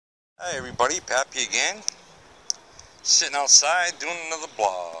Hi everybody, Pappy again. Sitting outside doing another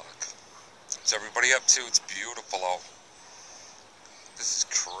vlog. What's everybody up to? It's beautiful out. This is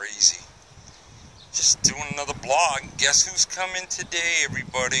crazy. Just doing another vlog. Guess who's coming today,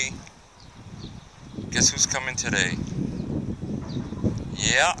 everybody? Guess who's coming today?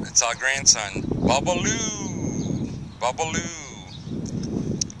 Yeah, it's our grandson, Babaloo.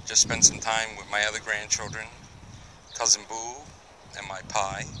 Babaloo. Just spent some time with my other grandchildren, Cousin Boo and my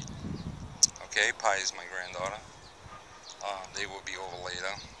Pie. Okay, Pie is my granddaughter. They will be over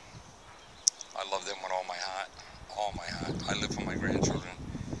later. I love them with all my heart. All my heart. I live for my grandchildren.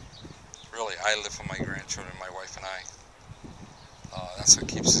 Really, I live for my grandchildren, my wife and I. That's what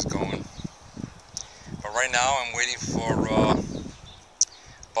keeps us going. But right now, I'm waiting for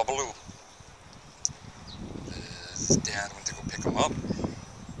Babaloo. His dad went to go pick him up.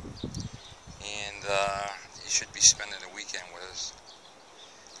 And he should be spending the weekend with us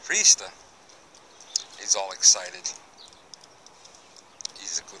for Easter. He's all excited.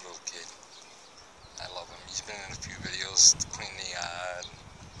 He's a good little kid. I love him. He's been in a few videos to clean the yard.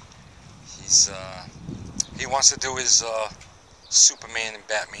 He wants to do his Superman and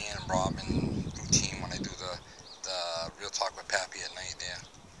Batman and Robin routine when I do the Real Talk with Pappy at night there.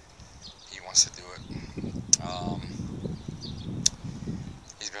 He wants to do it.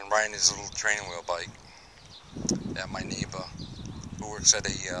 He's been riding his little training wheel bike that my neighbor, who works at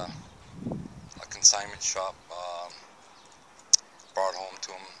a consignment shop, brought home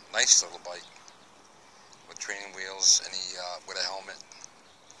to him. Nice little bike with training wheels and he with a helmet.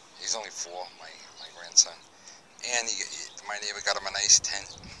 He's only 4, my grandson. And my neighbor got him a nice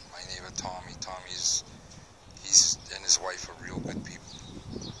tent. My neighbor Tommy. He's and his wife are real good people.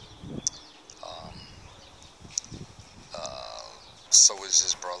 So is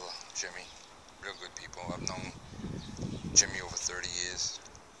his brother Jimmy. Real good people. I've known Jimmy over 30 years.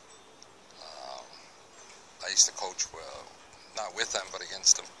 I used to coach, not with them, but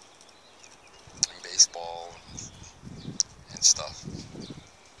against them in baseball and stuff.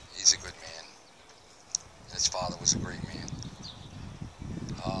 He's a good man. His father was a great man.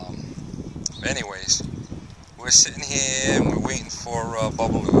 Anyways, we're sitting here and we're waiting for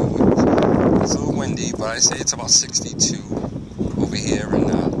Babaloo. It's a little windy, but I say it's about 62 over here in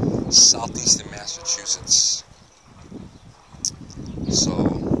southeastern Massachusetts. So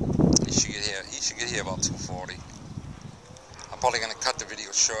he should get here about 2:40. I'm probably going to cut the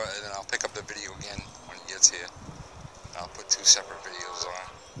video short and then I'll pick up the video again when he gets here. I'll put 2 separate videos on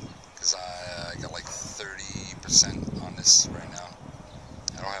because I got like 30% on this right now.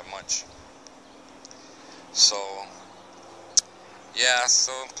 I don't have much. So yeah,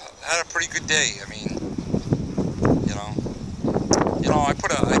 so I had a pretty good day. I mean,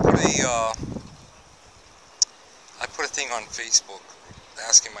 I put a thing on Facebook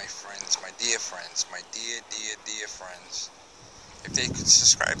asking my friends, my dear friends, dear friends, if they could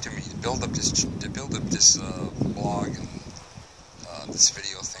subscribe to me to build up this blog and this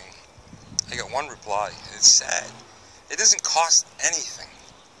video thing. I got one reply, and it's sad. It doesn't cost anything.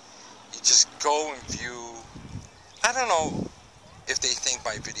 You just go and view. I don't know if they think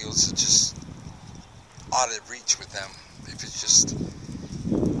my videos are just out of reach with them. If it's just,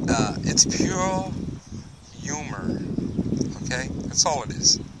 it's pure humor. Okay, that's all it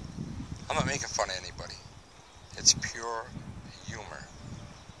is. I'm not making fun of anybody. It's pure humor.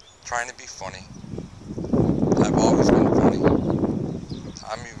 Trying to be funny. I've always been funny.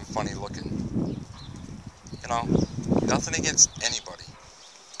 I'm even funny looking. Nothing against anybody.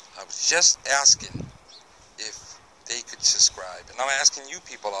 I was just asking if they could subscribe. And I'm asking you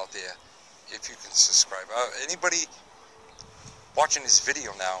people out there if you can subscribe. Anybody watching this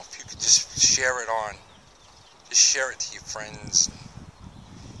video now, if you could just share it on. Just share it to your friends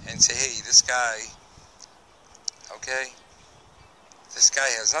and say, hey, this guy, okay? This guy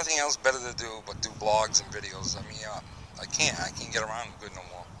has nothing else better to do but do blogs and videos. I mean, I can't get around good no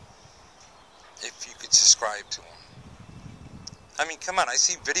more. If you could subscribe to him. I mean, come on, I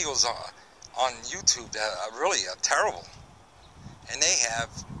see videos on YouTube that are terrible. And they have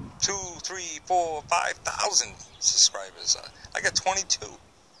 2, 3, 4, 5,000 subscribers. I got 22.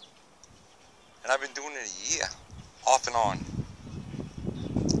 And I've been doing it a year, off and on.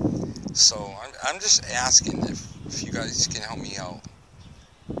 So I'm just asking if you guys can help me out.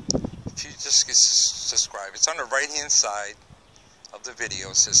 If you just get subscribe. It's on the right hand side of the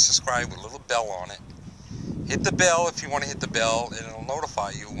video. It says subscribe with a little bell on it. Hit the bell if you want to hit the bell, and it'll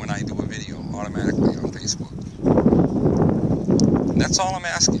notify you when I do a video automatically on Facebook. And that's all I'm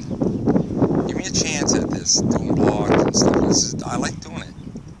asking. Give me a chance at this, doing blogs and stuff. I like doing it.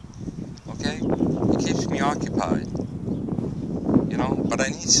 Okay? It keeps me occupied. but I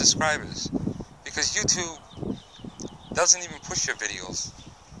need subscribers, because YouTube doesn't even push your videos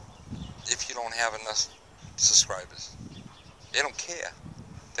if you don't have enough subscribers. They don't care.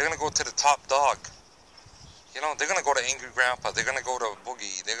 They're going to go to the top dog. They're going to go to Angry Grandpa. They're going to go to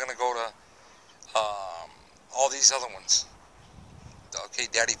Boogie. They're going to go to all these other ones. Okay,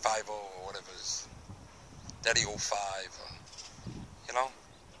 Daddy 50 or whatever it is. Daddy 05.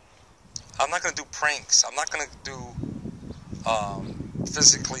 I'm not going to do pranks. I'm not going to do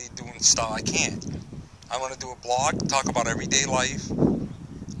physically doing stuff. I can't. I'm going to do a blog, talk about everyday life,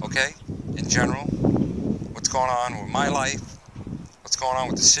 okay, in general, what's going on with my life, what's going on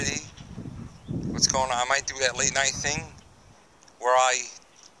with the city, what's going on. I might do that late night thing where I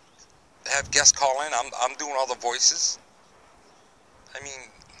have guests call in. I'm doing all the voices. I mean,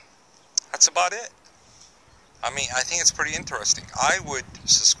 that's about it. I mean, I think it's pretty interesting. I would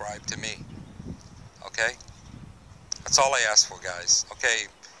subscribe to me, okay? That's all I ask for, guys. Okay,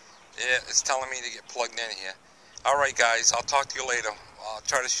 yeah, it's telling me to get plugged in here. All right, guys, I'll talk to you later. I'll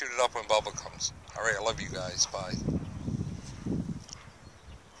try to shoot it up when Bubba comes. All right, I love you guys. Bye.